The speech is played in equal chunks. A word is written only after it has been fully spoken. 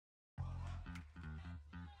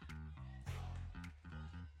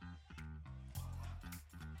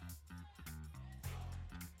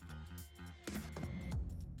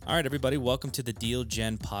All right, everybody, welcome to the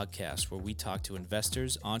DealGen podcast, where we talk to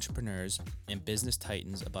investors, entrepreneurs, and business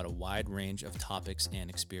titans about a wide range of topics and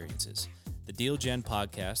experiences. The DealGen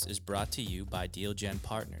podcast is brought to you by DealGen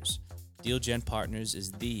Partners. DealGen Partners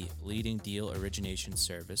is the leading deal origination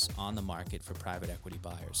service on the market for private equity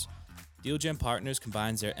buyers. DealGen Partners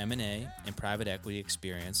combines their M&A and private equity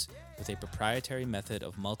experience with a proprietary method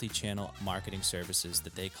of multi-channel marketing services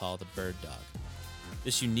that they call the Bird Dog.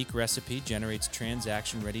 This unique recipe generates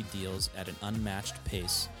transaction-ready deals at an unmatched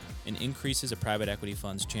pace and increases a private equity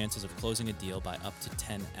fund's chances of closing a deal by up to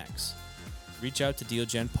 10x. Reach out to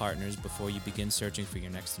DealGen Partners before you begin searching for your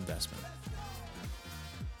next investment.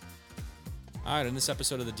 All right, in this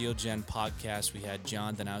episode of the DealGen podcast, we had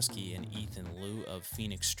John Danowski and Ethan Liu of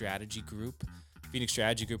Phoenix Strategy Group. Phoenix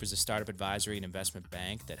Strategy Group is a startup advisory and investment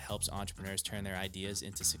bank that helps entrepreneurs turn their ideas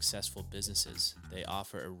into successful businesses. They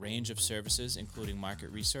offer a range of services, including market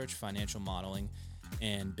research, financial modeling,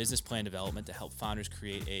 and business plan development to help founders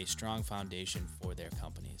create a strong foundation for their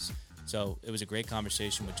companies. So it was a great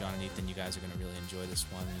conversation with John and Ethan. You guys are going to really enjoy this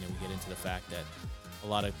one. We get into the fact that a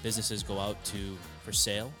lot of businesses go out for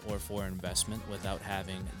sale or for investment without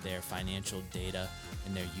having their financial data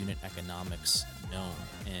and their unit economics known,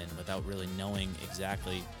 and without really knowing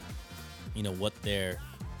exactly, what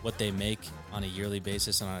they make on a yearly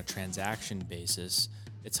basis and on a transaction basis.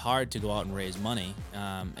 It's hard to go out and raise money,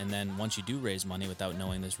 and then once you do raise money without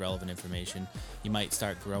knowing this relevant information, you might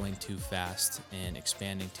start growing too fast and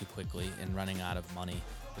expanding too quickly and running out of money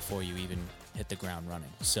before you even hit the ground running.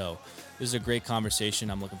 So this is a great conversation.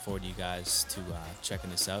 I'm looking forward to you guys to checking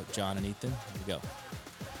this out. John and Ethan, here we go.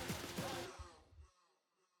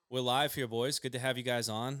 We're live here, boys. Good to have you guys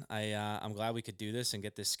on. I'm glad we could do this and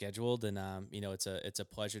get this scheduled, and it's a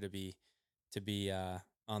pleasure to be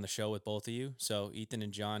on the show with both of you. So Ethan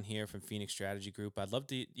and John here from Phoenix Strategy Group. I'd love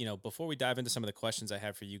to, before we dive into some of the questions I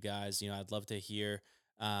have for you guys, I'd love to hear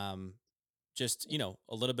just a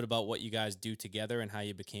little bit about what you guys do together and how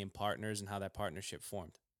you became partners and how that partnership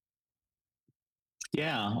formed.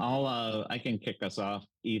 Yeah, I can kick us off,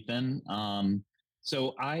 Ethan.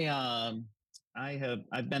 So I'm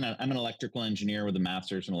an electrical engineer with a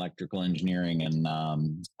master's in electrical engineering, and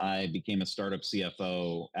I became a startup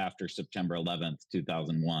CFO after September 11th,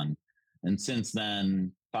 2001. And since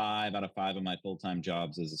then, 5 out of 5 of my full-time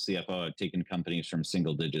jobs as a CFO have taken companies from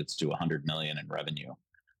single digits to 100 million in revenue.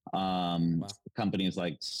 Wow. Companies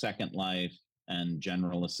like Second Life and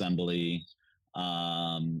General Assembly,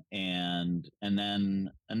 and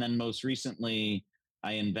then most recently,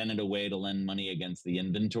 I invented a way to lend money against the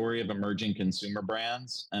inventory of emerging consumer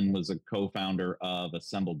brands and was a co-founder of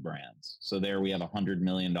Assembled Brands. So there we have $100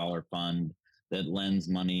 million fund that lends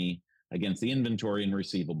money against the inventory and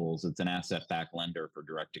receivables. It's an asset-backed lender for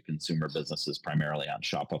direct-to-consumer businesses, primarily on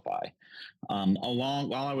Shopify.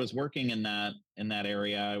 While I was working in that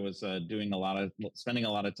area, I was spending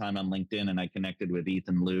a lot of time on LinkedIn, and I connected with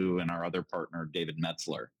Ethan Liu and our other partner, David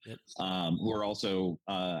Metzler, Yep. who are also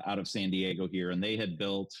out of San Diego here, and they had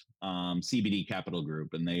built CBD Capital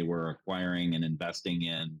Group, and they were acquiring and investing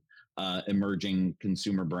in emerging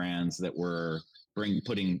consumer brands that were bringing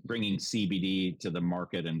CBD to the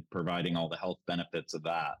market and providing all the health benefits of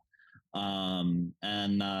that.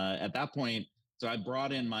 At that point, so I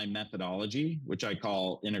brought in my methodology, which I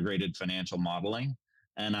call integrated financial modeling.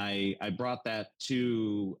 And I brought that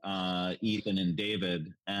to Ethan and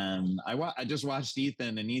David. And I just watched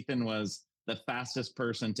Ethan, and Ethan was the fastest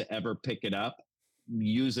person to ever pick it up,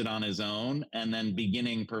 use it on his own, and then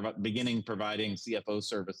beginning providing CFO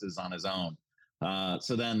services on his own.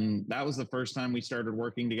 So then that was the first time we started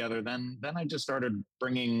working together. Then I just started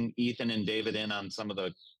bringing Ethan and David in on some of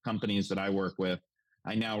the companies that I work with.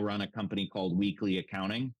 I now run a company called Weekly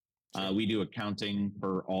Accounting. We do accounting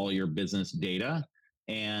for all your business data.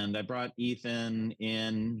 And I brought Ethan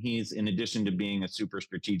in. He's, in addition to being a super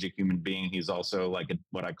strategic human being, he's also like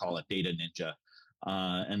what I call a data ninja.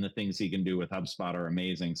 And the things he can do with HubSpot are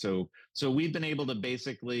amazing. So we've been able to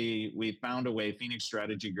we found a way. Phoenix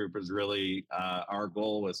Strategy Group is really our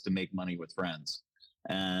goal was to make money with friends,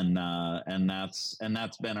 and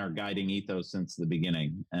that's been our guiding ethos since the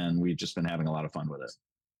beginning. And we've just been having a lot of fun with it.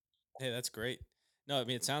 Hey, that's great. No, I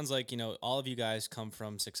mean, it sounds like, all of you guys come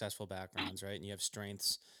from successful backgrounds, right? And you have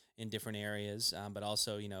strengths in different areas, but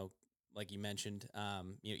also, like you mentioned,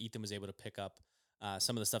 Ethan was able to pick up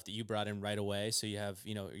some of the stuff that you brought in right away. So you have,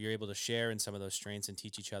 you're able to share in some of those strengths and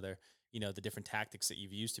teach each other, the different tactics that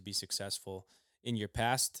you've used to be successful in your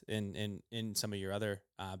past and in some of your other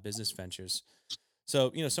business ventures.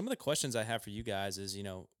 So, some of the questions I have for you guys is,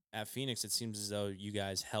 at Phoenix, it seems as though you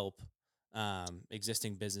guys help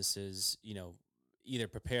existing businesses, either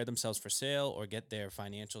prepare themselves for sale or get their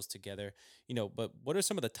financials together. But what are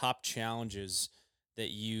some of the top challenges that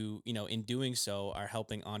in doing so are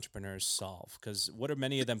helping entrepreneurs solve? Because what are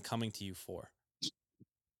many of them coming to you for?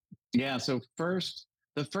 Yeah. So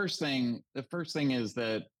the first thing is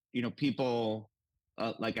that people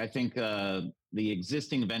like I think the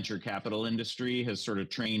existing venture capital industry has sort of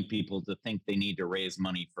trained people to think they need to raise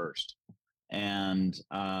money first, and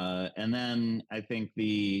then I think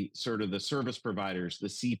the sort of the service providers, the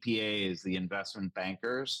CPAs, the investment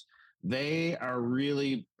bankers, they are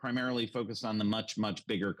really primarily focused on the much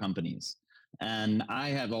bigger companies. And I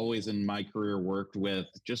have always in my career worked with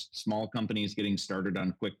just small companies getting started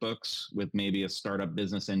on QuickBooks with maybe a startup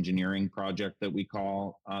business engineering project that we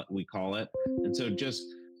call it. And so just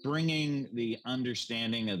bringing the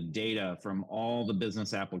understanding of data from all the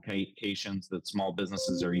business applications that small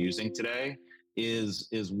businesses are using today is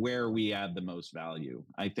where we add the most value.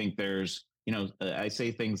 I think there's I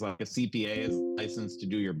say things like a CPA is licensed to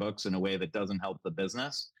do your books in a way that doesn't help the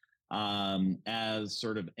business. As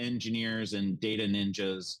sort of engineers and data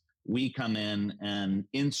ninjas, we come in and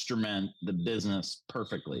instrument the business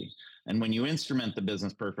perfectly. And when you instrument the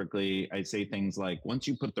business perfectly, I say things like once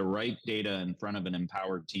you put the right data in front of an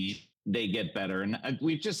empowered team, they get better. And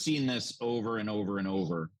we've just seen this over and over and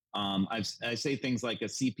over. I say things like a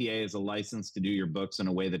CPA is a license to do your books in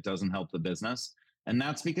a way that doesn't help the business. And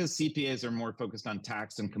that's because CPAs are more focused on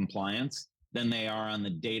tax and compliance than they are on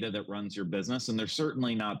the data that runs your business. And they're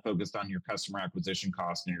certainly not focused on your customer acquisition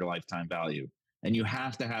cost and your lifetime value. And you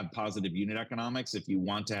have to have positive unit economics if you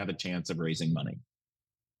want to have a chance of raising money.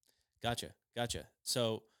 Gotcha.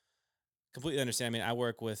 So completely understand. I mean, I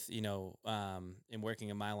work with, in working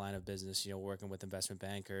in my line of business, working with investment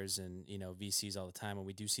bankers and, VCs all the time. And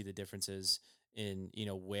we do see the differences in,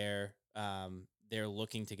 where they're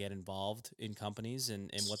looking to get involved in companies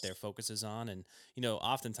and what their focus is on. And,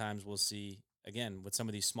 oftentimes we'll see, again, with some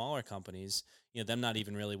of these smaller companies, them not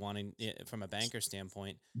even really wanting, from a banker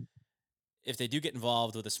standpoint, if they do get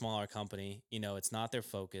involved with a smaller company, it's not their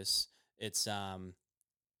focus. It's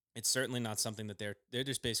certainly not something that they're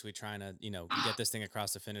just basically trying to, get this thing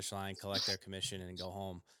across the finish line, collect their commission and go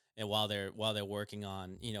home. And while they're working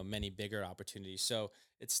on, many bigger opportunities. So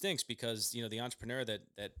it stinks because, the entrepreneur that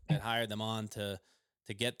hired them on to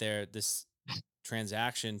get this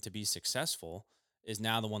transaction to be successful is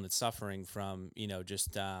now the one that's suffering from,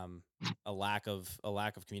 just a lack of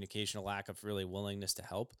communication, a lack of really willingness to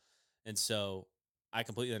help. And so I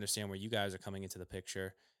completely understand where you guys are coming into the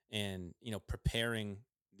picture and, preparing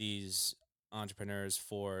these entrepreneurs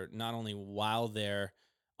for not only while they're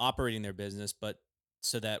operating their business, but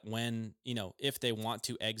so that when, if they want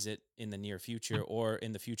to exit in the near future or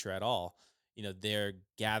in the future at all, they're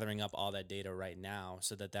gathering up all that data right now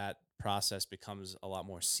so that that process becomes a lot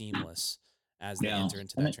more seamless as they Yeah. enter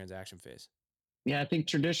into that transaction phase. Yeah, I think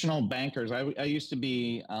traditional bankers. I used to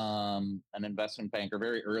be an investment banker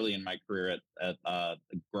very early in my career at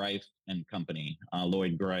Greif and Company.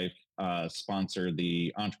 Lloyd Greif sponsored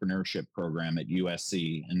the entrepreneurship program at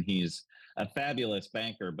USC, and he's a fabulous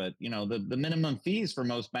banker. But the minimum fees for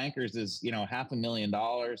most bankers is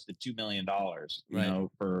 $500,000 to $2 million. Right.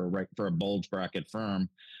 For a bulge bracket firm.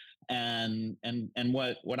 And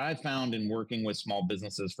what I found in working with small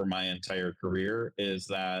businesses for my entire career is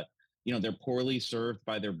that they're poorly served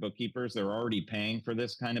by their bookkeepers. They're already paying for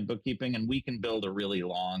this kind of bookkeeping, and we can build a really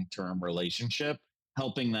long-term relationship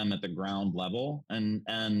helping them at the ground level and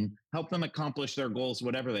help them accomplish their goals,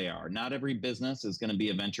 whatever they are. Not every business is going to be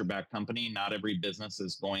a venture-backed company. Not every business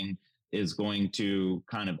is going to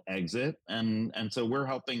kind of exit, and so we're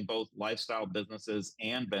helping both lifestyle businesses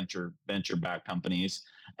and venture backed companies.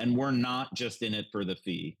 And we're not just in it for the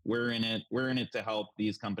fee. We're in it to help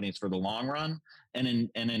these companies for the long run. And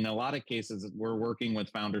in a lot of cases, we're working with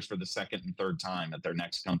founders for the second and third time at their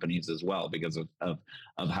next companies as well, because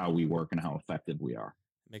of how we work and how effective we are.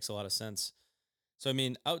 It makes a lot of sense. So, I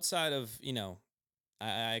mean, outside of,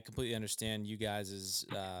 I completely understand you guys'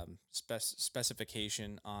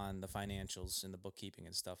 specification on the financials and the bookkeeping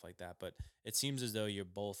and stuff like that. But it seems as though you're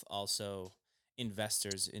both also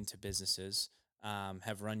investors into businesses,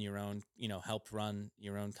 have run your own, helped run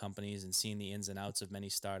your own companies and seen the ins and outs of many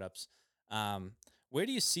startups. Um, where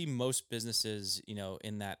do you see most businesses,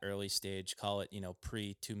 in that early stage, call it,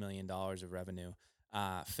 pre $2 million of revenue,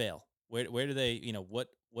 fail? Where do they,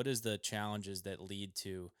 what is the challenges that lead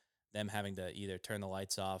to them having to either turn the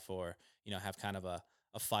lights off or have kind of a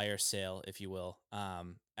fire sale, if you will,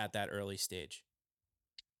 at that early stage?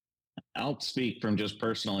 I'll speak from just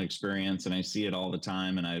personal experience, and I see it all the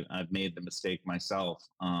time, and I've made the mistake myself.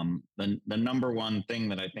 The number one thing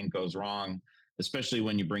that I think goes wrong especially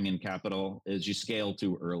when you bring in capital, is you scale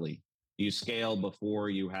too early. You scale before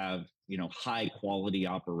you have, high quality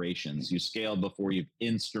operations. You scale before you've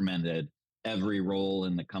instrumented every role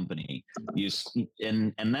in the company. You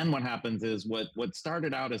and then what happens is what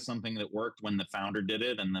started out as something that worked when the founder did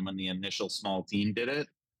it, and then when the initial small team did it,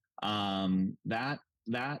 that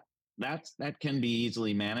that that can be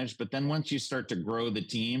easily managed. But then once you start to grow the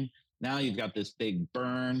team, now you've got this big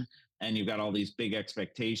burn, and you've got all these big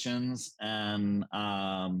expectations, and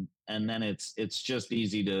then it's just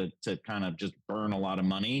easy to kind of just burn a lot of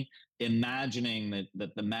money, imagining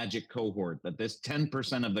that the magic cohort, that this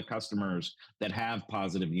 10% of the customers that have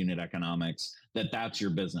positive unit economics, that's your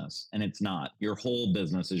business, and it's not. Your whole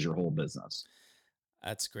business is your whole business.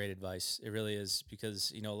 That's great advice. It really is,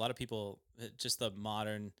 because, a lot of people, just the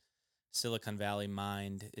modern Silicon Valley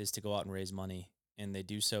mind is to go out and raise money, and they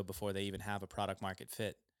do so before they even have a product market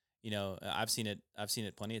fit. I've seen it. I've seen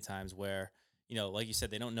it plenty of times where, like you said,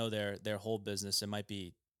 they don't know their whole business. It might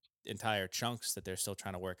be entire chunks that they're still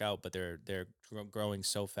trying to work out, but they're growing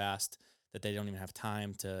so fast that they don't even have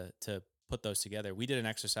time to put those together. We did an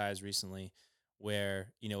exercise recently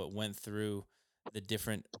where, it went through the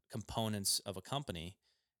different components of a company,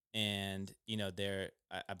 and,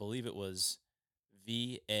 I believe it was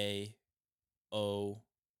VAOE,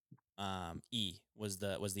 was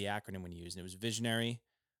the acronym when used. And it was visionary,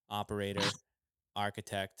 operator,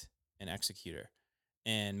 architect, and executor.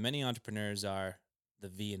 And many entrepreneurs are the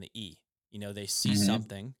V and the E. They see Mm-hmm.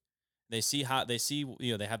 something, they have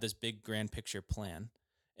this big grand picture plan,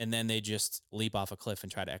 and then they just leap off a cliff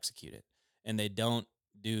and try to execute it. And they don't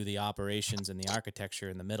do the operations and the architecture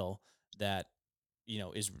in the middle that,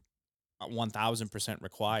 is 1000%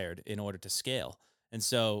 required in order to scale. And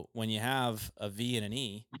so when you have a V and an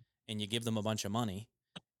E and you give them a bunch of money,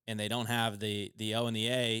 and they don't have the O and the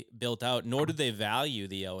A built out, nor do they value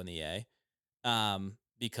the O and the A,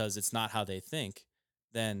 because it's not how they think,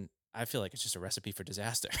 then I feel like it's just a recipe for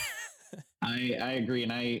disaster. I agree,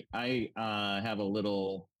 and I have a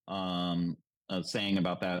little saying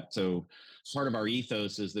about that. So part of our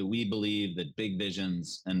ethos is that we believe that big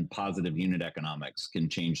visions and positive unit economics can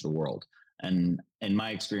change the world. And in my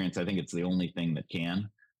experience, I think it's the only thing that can.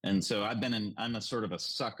 And so I'm a sort of a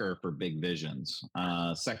sucker for big visions.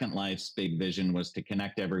 Second Life's big vision was to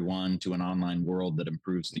connect everyone to an online world that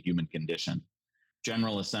improves the human condition.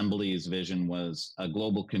 General Assembly's vision was a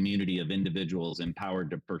global community of individuals empowered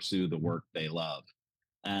to pursue the work they love.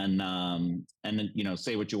 And then,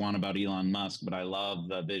 say what you want about Elon Musk, but I love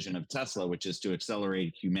the vision of Tesla, which is to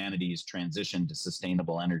accelerate humanity's transition to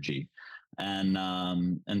sustainable energy. And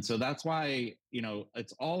so that's why,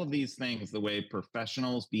 it's all of these things, the way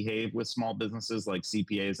professionals behave with small businesses like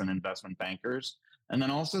CPAs and investment bankers, and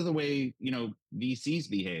then also the way, VCs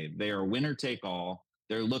behave. They are winner take all.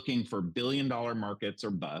 They're looking for billion-dollar markets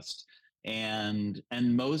or bust. And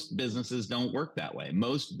most businesses don't work that way.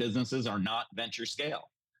 Most businesses are not venture scale.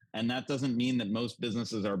 And that doesn't mean that most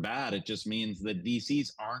businesses are bad. It just means that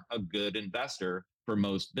VCs aren't a good investor for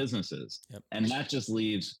most businesses. Yep. And that just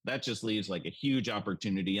leaves like a huge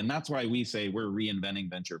opportunity. And that's why we say we're reinventing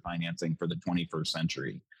venture financing for the 21st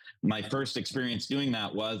century. My first experience doing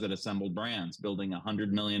that was at Assembled Brands, building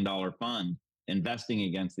 $100 million fund, investing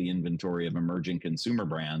against the inventory of emerging consumer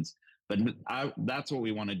brands. But that's what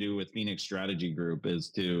we want to do with Phoenix Strategy Group, is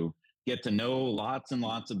to get to know lots and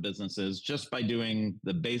lots of businesses just by doing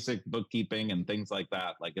the basic bookkeeping and things like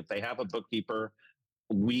that. Like if they have a bookkeeper,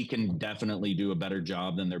 we can definitely do a better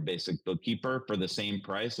job than their basic bookkeeper for the same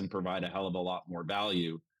price and provide a hell of a lot more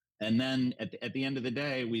value. And then at the end of the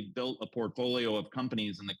day, we've built a portfolio of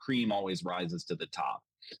companies, and the cream always rises to the top.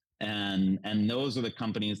 And those are the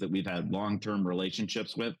companies that we've had long-term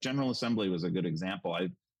relationships with. General Assembly was a good example.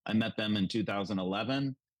 I met them in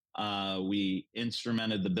 2011. We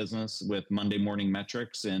instrumented the business with Monday Morning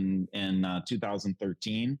Metrics in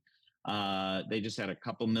 2013. They just had a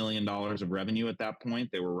couple $1 million of revenue at that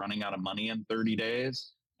point. They were running out of money in 30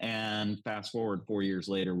 days. And fast forward 4 years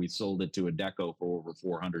later, we sold it to Adecco for over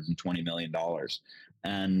 $420 million.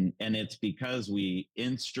 And it's because we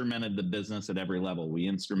instrumented the business at every level. We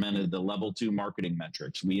instrumented the level 2 marketing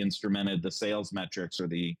metrics. We instrumented the sales metrics, or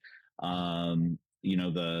the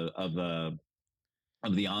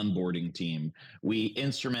of the onboarding team. We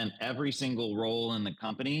instrument every single role in the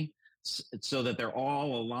company so that they're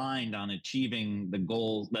all aligned on achieving the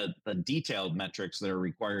goals, the detailed metrics that are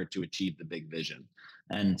required to achieve the big vision.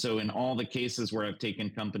 And so in all the cases where I've taken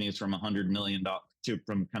companies from $100 million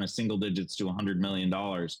from kind of single digits to $100 million,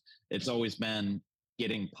 it's always been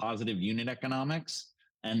getting positive unit economics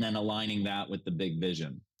and then aligning that with the big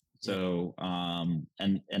vision. So,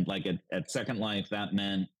 and like at Second Life, that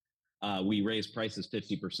meant we raised prices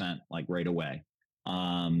 50%, like right away.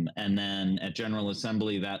 And then at General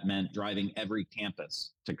Assembly, that meant driving every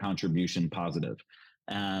campus to contribution positive.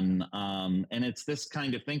 And it's this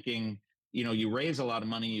kind of thinking, you know, you raise a lot of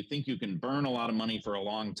money, you think you can burn a lot of money for a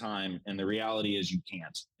long time, and the reality is you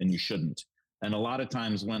can't and you shouldn't. And a lot of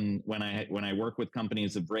times when I work with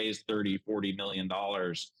companies that have raised 30, 40 million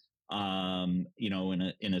dollars, you know,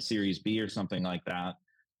 in a series B or something like that,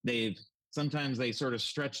 they've sometimes they sort of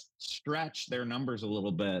stretch their numbers a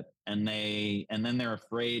little bit, and then they're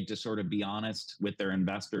afraid to sort of be honest with their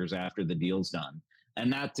investors after the deal's done.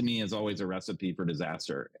 And that to me is always a recipe for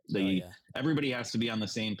disaster. Oh The yeah. Everybody has to be on the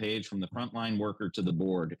same page from the frontline worker to the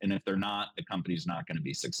board, and if they're not, the company's not going to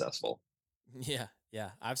be successful. Yeah.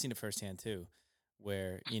 Yeah. I've seen it firsthand too,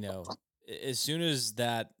 where, as soon as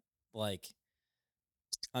that, like,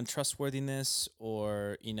 untrustworthiness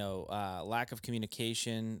or, lack of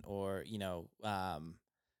communication or,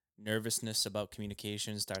 nervousness about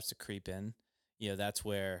communication starts to creep in, that's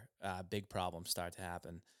where big problems start to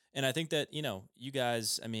happen. And I think that,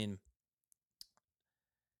 I mean,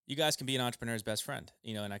 you guys can be an entrepreneur's best friend,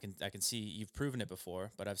 and I can see you've proven it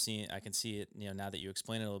before, but I can see it, now that you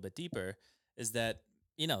explain it a little bit deeper, is that,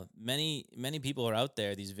 many people are out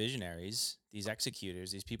there, these visionaries, these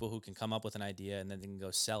executors, these people who can come up with an idea and then they can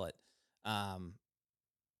go sell it. Um,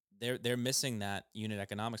 they're missing that unit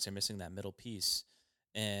economics, they're missing that middle piece.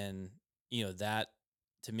 And, that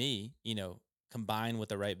to me, combined with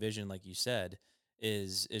the right vision, like you said,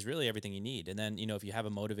 is really everything you need. And then, if you have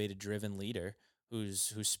a motivated, driven leader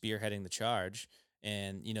who's spearheading the charge,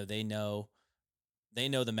 and they know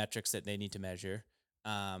the metrics that they need to measure.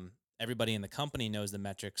 Everybody in the company knows the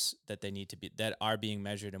metrics that they need to be that are being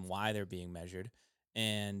measured and why they're being measured.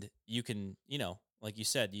 And you can, like you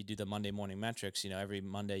said, you do the Monday morning metrics. Every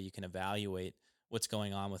Monday you can evaluate what's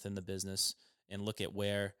going on within the business and look at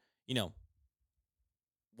where,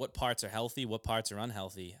 what parts are healthy, what parts are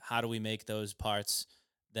unhealthy. How do we make those parts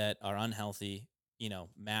that are unhealthy,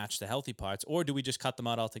 match the healthy parts, or do we just cut them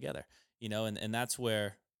out altogether? And that's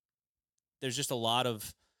where there's just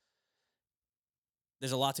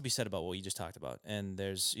there's a lot to be said about what you just talked about. And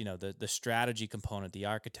there's, the strategy component, the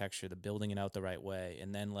architecture, the building it out the right way,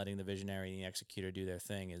 and then letting the visionary and the executor do their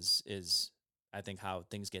thing is I think how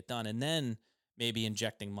things get done. And then maybe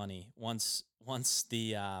injecting money once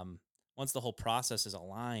the whole process is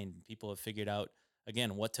aligned, people have figured out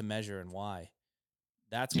again what to measure and why.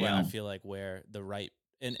 That's where I Yeah. feel like where the right,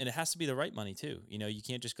 and it has to be the right money too. You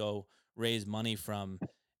can't just go raise money from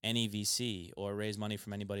any VC or raise money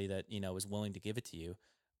from anybody that, is willing to give it to you.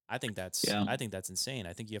 Yeah. I think that's insane.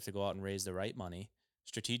 I think you have to go out and raise the right money,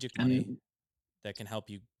 strategic money And that can help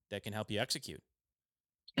you execute.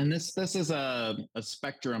 this is a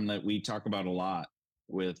spectrum that we talk about a lot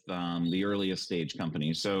with the earliest stage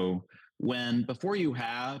companies. So when before you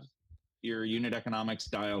have your unit economics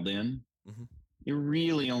dialed in, Hmm. you're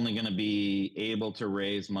really only going to be able to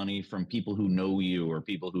raise money from people who know you or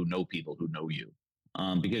people who know you,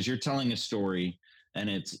 because you're telling a story, and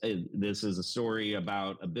this is a story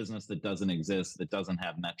about a business that doesn't exist, that doesn't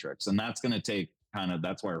have metrics, and that's going to take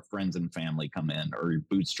that's where friends and family come in, or you're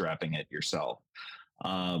bootstrapping it yourself.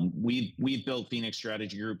 We've built Phoenix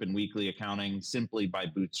Strategy Group and Weekly Accounting simply by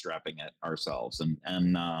bootstrapping it ourselves,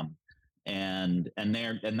 and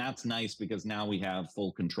that's nice because now we have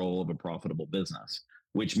full control of a profitable business,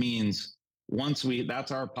 which means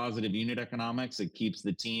that's our positive unit economics. It keeps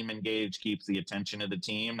the team engaged, keeps the attention of the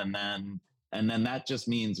team, and then that just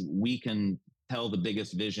means we can tell the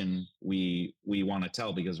biggest vision we want to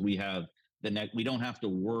tell, because we don't have to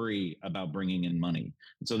worry about bringing in money.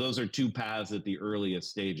 So those are two paths at the earliest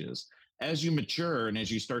stages. As you mature and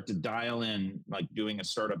as you start to dial in, like doing a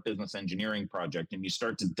startup business engineering project, and you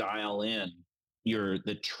start to dial in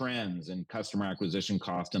the trends and customer acquisition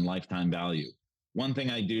cost and lifetime value. One thing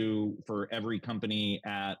I do for every company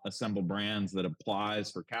at Assemble Brands that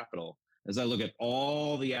applies for capital is I look at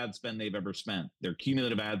all the ad spend they've ever spent, their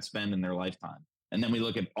cumulative ad spend in their lifetime. And then we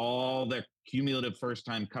look at all their cumulative first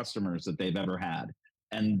time customers that they've ever had.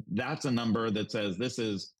 And that's a number that says this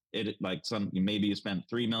is it, like maybe you spent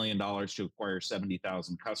 $3 million to acquire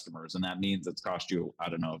 70,000 customers. And that means it's cost you, I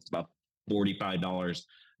don't know, it's about $45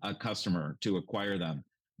 a customer to acquire them.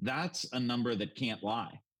 That's a number that can't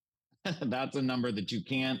lie. That's a number that you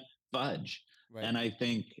can't fudge. Right. And I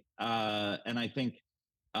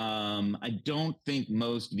don't think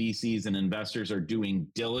most VCs and investors are doing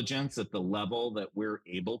diligence at the level that we're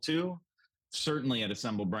able to. Certainly at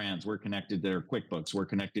Assemble Brands, we're connected to their QuickBooks, we're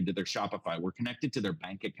connected to their Shopify, we're connected to their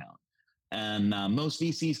bank account. And most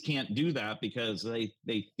VCs can't do that because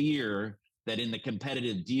they fear that in the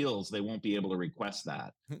competitive deals they won't be able to request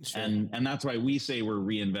that. Sure. And that's why we say we're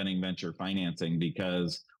reinventing venture financing,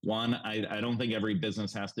 because one, I don't think every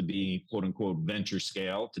business has to be quote unquote venture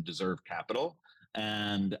scale to deserve capital.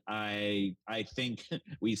 And I think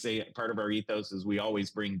we say part of our ethos is we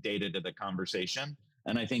always bring data to the conversation.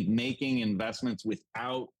 And I think making investments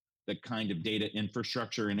without the kind of data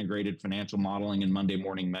infrastructure, integrated financial modeling, and Monday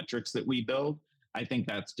morning metrics that we build, I think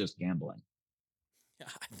that's just gambling. Yeah,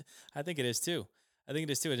 I think it is too. I think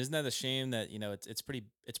it is too. And isn't that a shame that it's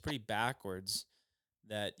pretty backwards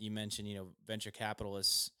that you mentioned venture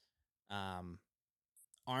capitalists um,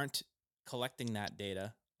 aren't collecting that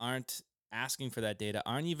data, aren't asking for that data,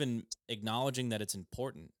 aren't even acknowledging that it's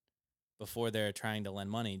important before they're trying to lend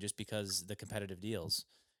money just because the competitive deals.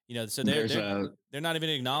 So they're There's they're a they're not even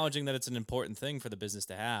acknowledging that it's an important thing for the business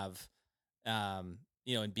to have. And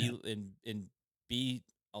be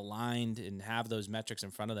aligned and have those metrics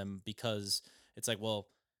in front of them, because it's like, well,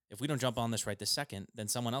 if we don't jump on this right this second, then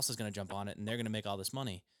someone else is going to jump on it and they're going to make all this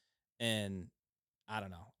money. And I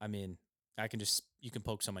don't know. I mean, you can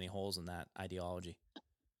poke so many holes in that ideology.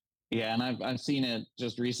 Yeah, and I've seen it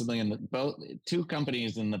just recently in the both two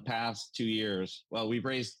companies in the past 2 years. Well, we've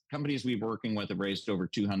raised companies we've working with have raised over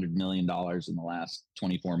 $200 million in the last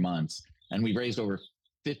 24 months, and we've raised over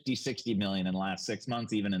 50, 60 million in the last 6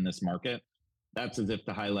 months, even in this market. That's as if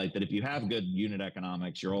to highlight that if you have good unit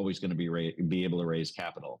economics, you're always going to be able to raise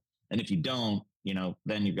capital, and if you don't,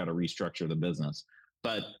 then you've got to restructure the business.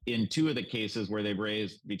 But in two of the cases where they've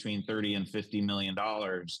raised between 30 and $50 million,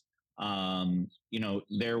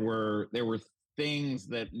 there were things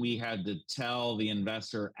that we had to tell the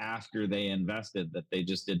investor after they invested that they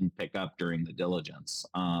just didn't pick up during the diligence.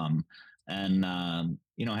 Having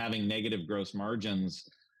negative gross margins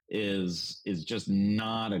is just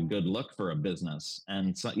not a good look for a business.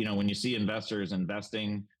 And so, when you see investors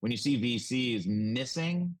investing, when you see VCs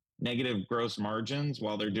missing negative gross margins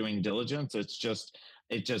while they're doing diligence, it's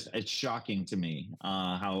shocking to me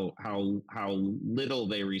how little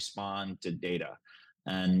they respond to data.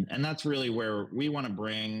 And that's really where we want to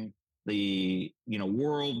bring the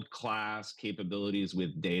world class capabilities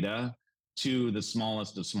with data to the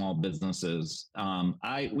smallest of small businesses.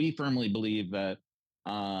 We firmly believe that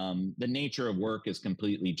the nature of work is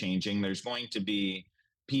completely changing. There's going to be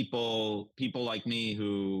people like me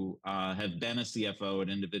who have been a CFO at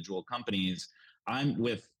individual companies. I'm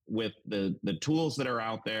with the tools that are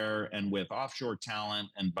out there, and with offshore talent,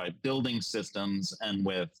 and by building systems, and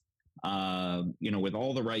with all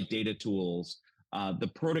the right data tools, the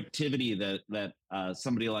productivity that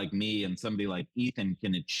somebody like me and somebody like Ethan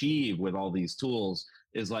can achieve with all these tools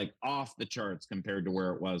is like off the charts compared to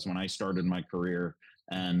where it was when I started my career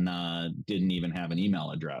and didn't even have an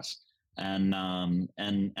email address. And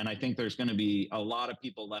I think there's going to be a lot of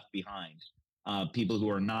people left behind, people who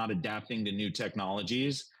are not adapting to new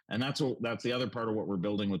technologies. And that's the other part of what we're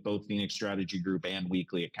building with both Phoenix Strategy Group and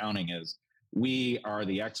Weekly Accounting is we are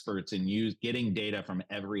the experts in getting data from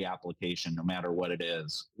every application, no matter what it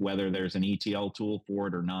is, whether there's an ETL tool for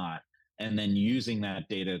it or not, and then using that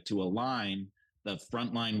data to align the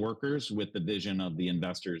frontline workers with the vision of the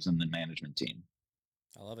investors and the management team.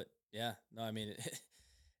 I love it. Yeah. No, I mean,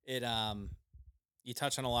 it you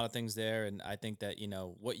touch on a lot of things there, and I think that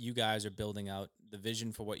what you guys are building out, the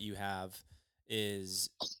vision for what you have is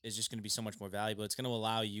just going to be so much more valuable. It's going to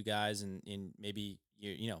allow you guys and maybe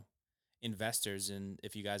investors, and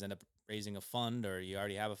if you guys end up raising a fund or you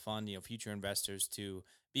already have a fund, future investors, to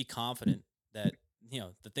be confident that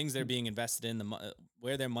the things they're being invested in,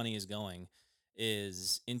 where their money is going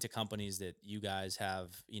is into companies that you guys have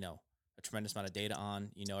a tremendous amount of data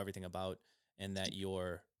on, everything about, and that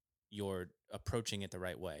you're approaching it the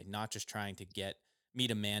right way, not just trying to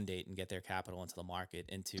meet a mandate and get their capital into the market,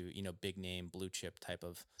 into big name blue chip type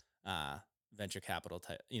of uh venture capital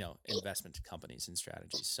type investment companies and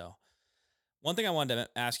strategies. So one thing I wanted to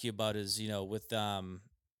ask you about is, with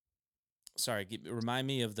sorry, remind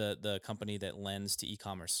me of the company that lends to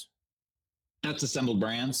e-commerce. That's Assembled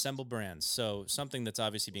Brands. Assemble Brands. So something that's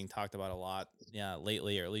obviously being talked about a lot, yeah,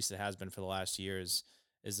 lately, or at least it has been for the last years,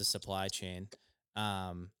 is the supply chain.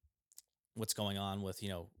 Um, what's going on with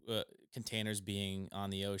containers being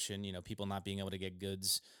on the ocean, people not being able to get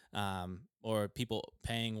goods, or people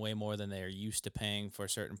paying way more than they're used to paying for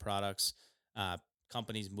certain products, uh,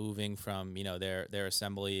 companies moving from their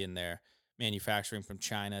assembly and their manufacturing from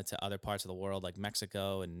China to other parts of the world like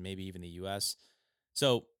Mexico and maybe even the US.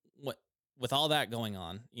 So what with all that going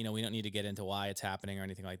on, we don't need to get into why it's happening or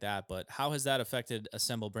anything like that, but how has that affected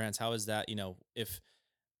Assemble Brands? How is that, if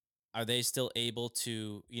are they still able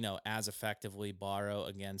to, as effectively borrow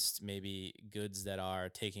against maybe goods that are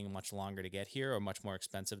taking much longer to get here or much more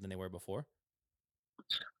expensive than they were before?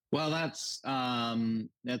 Well, that's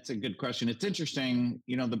a good question. It's interesting.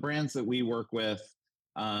 The brands that we work with,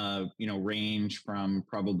 range from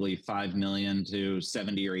probably 5 million to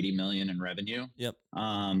 70 or 80 million in revenue. Yep.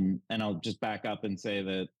 And I'll just back up and say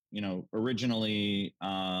that originally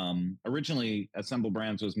Assemble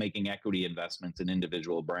Brands was making equity investments in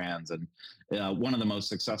individual brands, and one of the most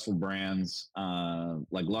successful brands,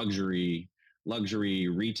 like luxury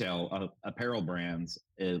retail apparel brands,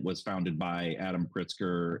 it was founded by Adam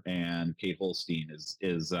Pritzker and Kate Holstein.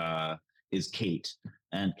 Is Kate,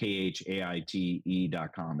 and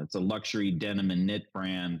KHAITE.com. It's a luxury denim and knit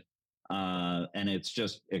brand, and it's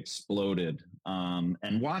just exploded.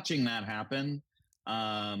 And watching that happen,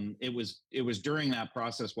 it was during that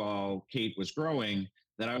process while Kate was growing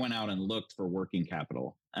that I went out and looked for working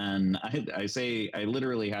capital. And I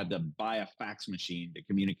literally had to buy a fax machine to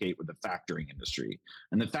communicate with the factoring industry.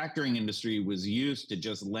 And the factoring industry was used to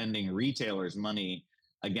just lending retailers money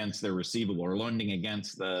against their receivable, or lending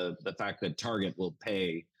against the fact that Target will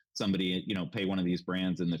pay somebody, pay one of these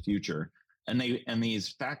brands in the future. And these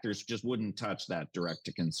factors just wouldn't touch that direct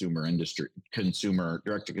to consumer inventory.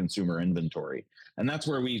 And that's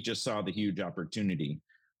where we just saw the huge opportunity.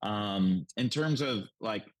 In terms of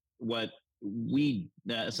like what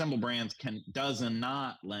Assemble Brands does and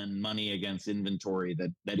not lend money against inventory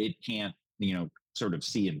that it can't, sort of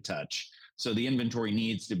see and touch. So the inventory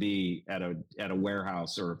needs to be at a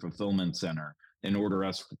warehouse or a fulfillment center in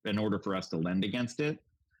order for us to lend against it.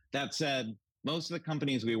 That said, most of the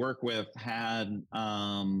companies we work with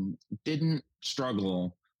didn't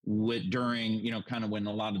struggle with during, kind of when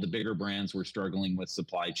a lot of the bigger brands were struggling with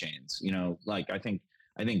supply chains. Like I think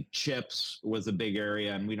chips was a big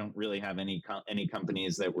area, and we don't really have any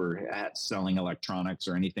companies that were selling electronics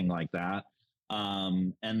or anything like that.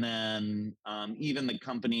 And then even the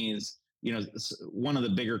companies, one of the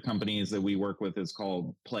bigger companies that we work with is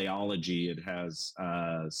called Playology. It has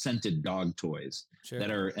scented dog toys. Sure.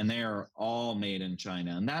 They are all made in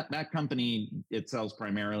China. And that company, it sells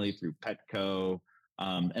primarily through Petco.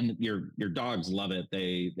 And your dogs love it.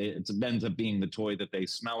 It ends up being the toy that they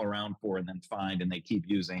smell around for and then find, and they keep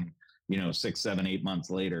using, 6, 7, 8 months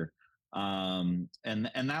later. And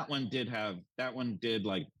that one did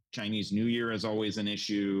like Chinese New Year is always an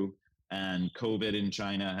issue, and COVID in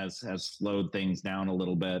China has slowed things down a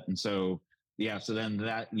little bit. And so, yeah, so then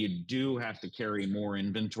that you do have to carry more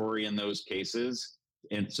inventory in those cases,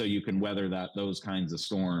 and so you can weather those kinds of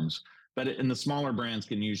storms. But in the smaller brands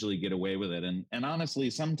can usually get away with it. And honestly,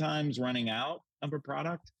 sometimes running out of a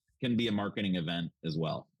product can be a marketing event as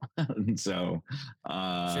well. And so,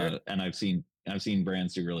 Sure. and I've seen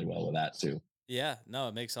brands do really well with that too. Yeah, no,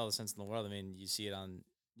 it makes all the sense in the world. I mean, you see it on,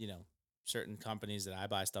 certain companies that I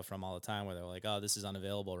buy stuff from all the time where they're like, "Oh, this is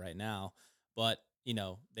unavailable right now." But,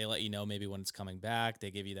 they let you know maybe when it's coming back.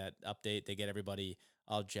 They give you that update. They get everybody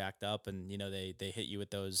all jacked up, and they hit you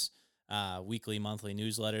with those weekly, monthly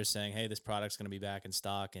newsletters saying, "Hey, this product's going to be back in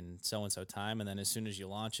stock in so and so time." And then as soon as you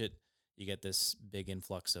launch it, you get this big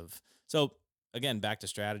influx of. So again, back to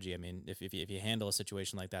strategy. I mean, if you handle a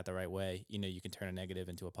situation like that the right way, you can turn a negative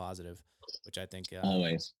into a positive, which I think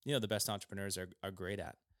Always. the best entrepreneurs are great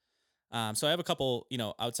at. So I have a couple,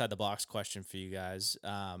 outside the box question for you guys.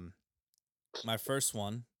 My first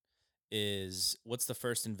one is, what's the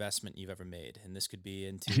first investment you've ever made? And this could be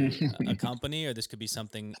into a company, or this could be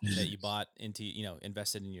something that you bought into,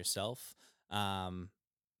 invested in yourself.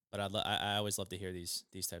 But I always love to hear these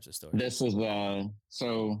types of stories. This is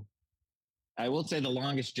so I will say the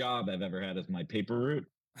longest job I've ever had is my paper route.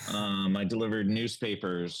 I delivered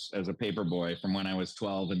newspapers as a paper boy from when I was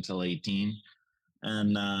 12 until 18.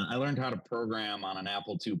 And I learned how to program on an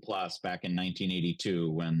Apple II Plus back in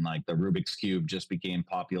 1982 when like the Rubik's Cube just became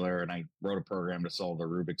popular. And I wrote a program to solve the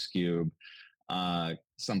Rubik's Cube.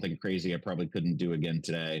 Something crazy I probably couldn't do again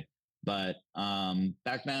today. But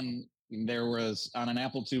back then, there was on an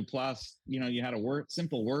Apple II Plus, you had a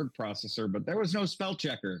simple word processor, but there was no spell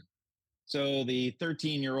checker. So the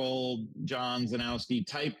 13-year-old John Zanowski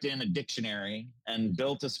typed in a dictionary and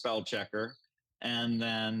built a spell checker, and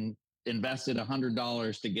then invested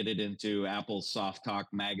 $100 to get it into Apple's Soft Talk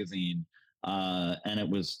magazine. And it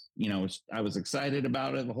was, I was excited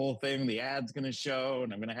about it, the whole thing. The ad's going to show,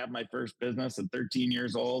 and I'm going to have my first business at 13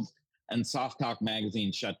 years old. And Soft Talk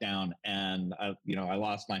magazine shut down, and I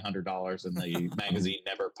lost my $100, and the magazine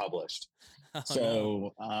never published. Oh,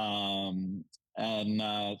 So,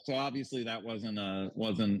 no. So obviously that wasn't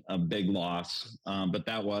a big loss, but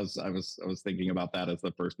I was thinking about that as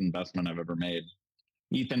the first investment I've ever made.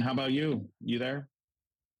 Ethan, how about you? You there?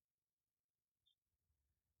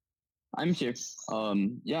 I'm here.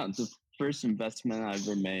 Yeah, the first investment I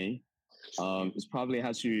ever made, it probably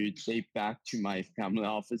has to date back to my family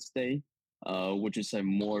office day, which is a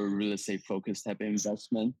more real estate focused type of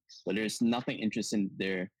investment. But there's nothing interesting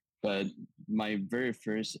there. But my very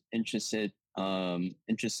first interesting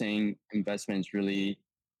investment is really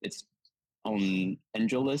it's on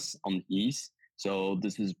Angeles on East. So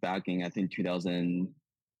this is back in I think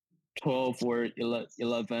 2012 or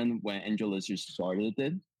 11 when Angeles just started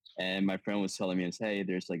it. And my friend was telling me, hey,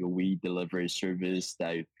 there's like a weed delivery service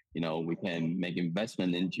that, we can make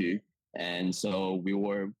investment into. And so we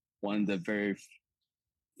were one of the very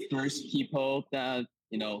first people that,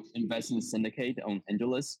 invest in syndicate on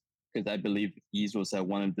Angeles, because I believe Ease was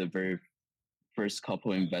one of the very first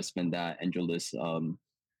couple investment that Angeles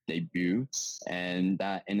debut, and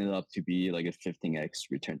that ended up to be like a 15x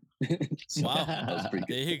return. So Wow, that was pretty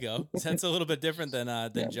good. there you go. That's a little bit different than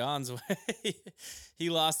Yeah. John's way. He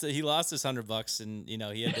lost his $100, and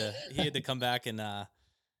he had to come back and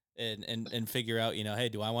figure out, hey,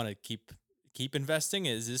 do I want to keep investing?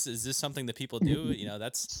 Is this something that people do?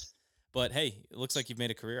 But hey, it looks like you've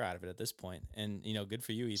made a career out of it at this point, and good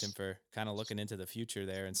for you, Ethan, for kind of looking into the future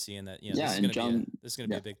there and seeing that this is going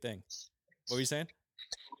to be a big thing. What were you saying?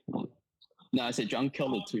 No, I said John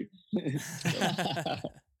killed it too.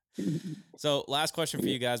 So last question for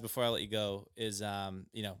you guys before I let you go is,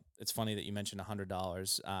 it's funny that you mentioned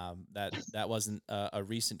 $100. That wasn't a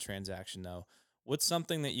recent transaction though. What's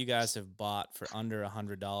something that you guys have bought for under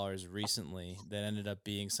 $100 recently that ended up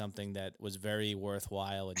being something that was very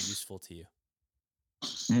worthwhile and useful to you?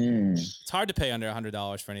 It's hard to pay under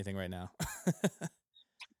 $100 for anything right now.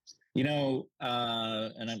 And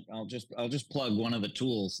I'll just plug one of the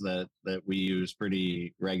tools that we use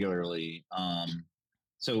pretty regularly.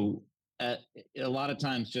 So a lot of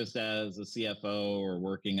times, just as a CFO or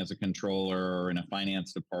working as a controller or in a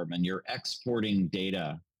finance department, you're exporting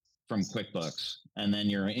data from QuickBooks, and then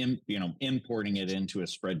you're importing it into a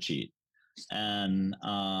spreadsheet. And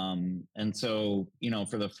so,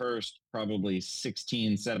 for the first probably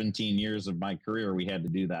 16, 17 years of my career, we had to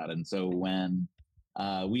do that. And so when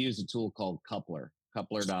we use a tool called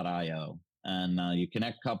Coupler.io, and you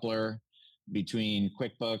connect Coupler between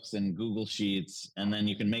QuickBooks and Google Sheets, and then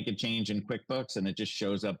you can make a change in QuickBooks and it just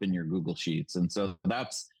shows up in your Google Sheets. And so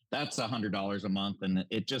that's $100 a month, and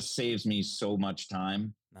it just saves me so much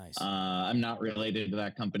time. Nice. I'm not related to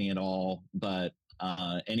that company at all, but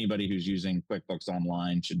anybody who's using QuickBooks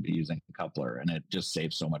Online should be using Coupler, and it just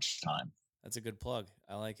saves so much time. That's a good plug.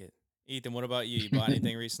 I like it. Ethan, what about you? You bought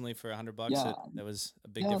anything recently for $100? Yeah, that was a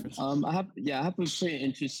big difference. I have a pretty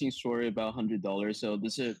interesting story about $100. So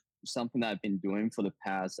this is something that I've been doing for the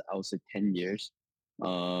past, I would say, 10 years.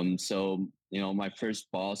 So my first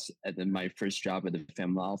boss my first job at the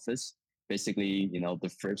family office, basically,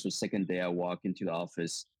 the first or second day I walked into the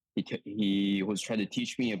office, he was trying to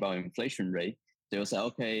teach me about inflation rate. They was like,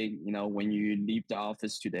 okay, when you leave the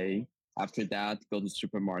office today, after that, go to the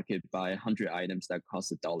supermarket, buy 100 items that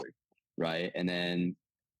cost $1, right? And then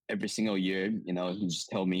every single year, he just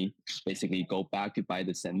tell me basically go back to buy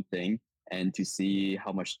the same thing and to see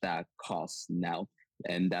how much that costs now.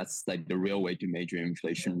 And that's like the real way to measure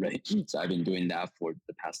inflation rate. So I've been doing that for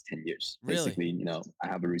the past 10 years. Really? Basically, I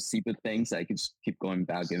have a receipt of things. I can just keep going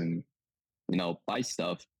back and, buy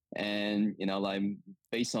stuff. And, like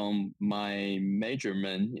based on my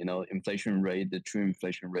measurement, inflation rate, the true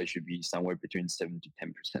inflation rate should be somewhere between 7 to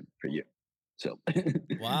 10% per year. So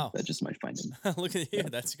wow, that's just my finding. Look at you. Yeah.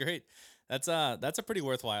 That's great. That's a pretty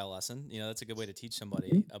worthwhile lesson. That's a good way to teach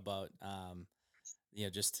somebody about,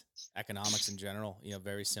 just economics in general,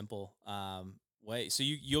 very simple way. So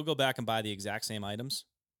you'll go back and buy the exact same items?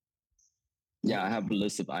 Yeah, I have a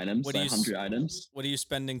list of items, like 100 items. What are you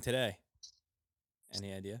spending today?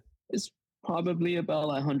 Any idea? It's probably about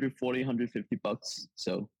like 140, 150 bucks.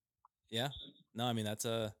 So yeah, no, I mean, that's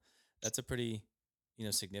a pretty,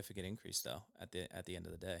 significant increase though at the end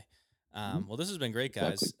of the day. Well, this has been great,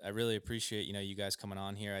 guys. Exactly. I really appreciate, you guys coming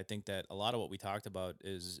on here. I think that a lot of what we talked about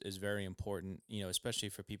is very important, especially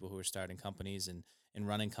for people who are starting companies and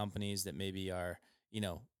running companies that maybe are,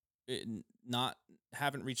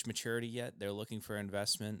 haven't reached maturity yet. They're looking for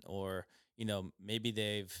investment, or, maybe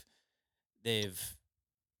they've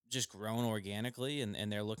just grown organically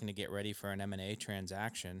and they're looking to get ready for an M&A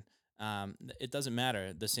transaction. It doesn't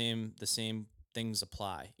matter. The same things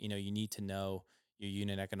apply. You need to know your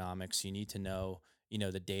unit economics. You need to know,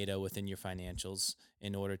 the data within your financials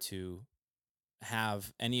in order to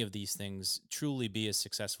have any of these things truly be as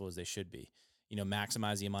successful as they should be.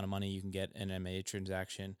 Maximize the amount of money you can get in an M&A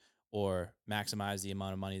transaction, or maximize the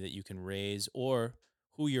amount of money that you can raise, or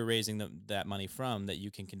who you're raising that money from, that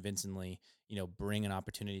you can convincingly, bring an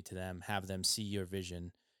opportunity to them, have them see your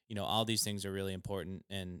vision. All these things are really important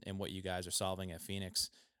in what you guys are solving at Phoenix.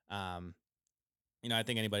 Um, I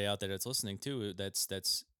think anybody out there that's listening too,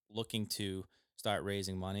 that's looking to start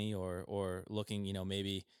raising money, or looking,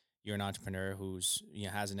 maybe you're an entrepreneur who's,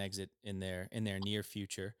 has an exit in their near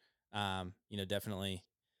future. Definitely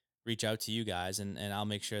reach out to you guys, and I'll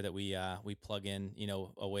make sure that we plug in,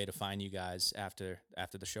 a way to find you guys after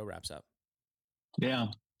the show wraps up. Yeah.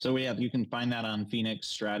 So you can find that on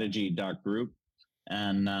phoenixstrategy.group.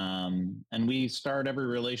 And we start every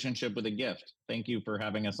relationship with a gift. Thank you for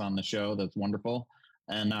having us on the show. That's wonderful.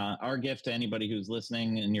 And our gift to anybody who's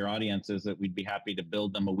listening in your audience is that we'd be happy to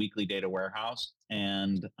build them a weekly data warehouse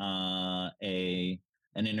and an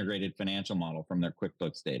integrated financial model from their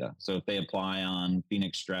QuickBooks data. So if they apply on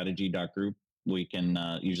phoenixstrategy.group, we can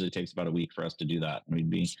usually takes about a week for us to do that. And we'd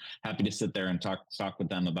be happy to sit there and talk with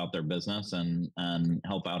them about their business and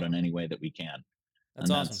help out in any way that we can. That's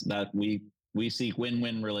And awesome. that we seek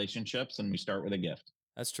win-win relationships, and we start with a gift.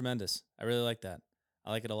 That's tremendous. I really like that.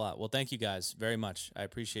 I like it a lot. Well, thank you guys very much. I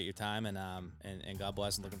appreciate your time, and God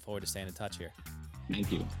bless, and looking forward to staying in touch here.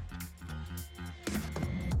 Thank you.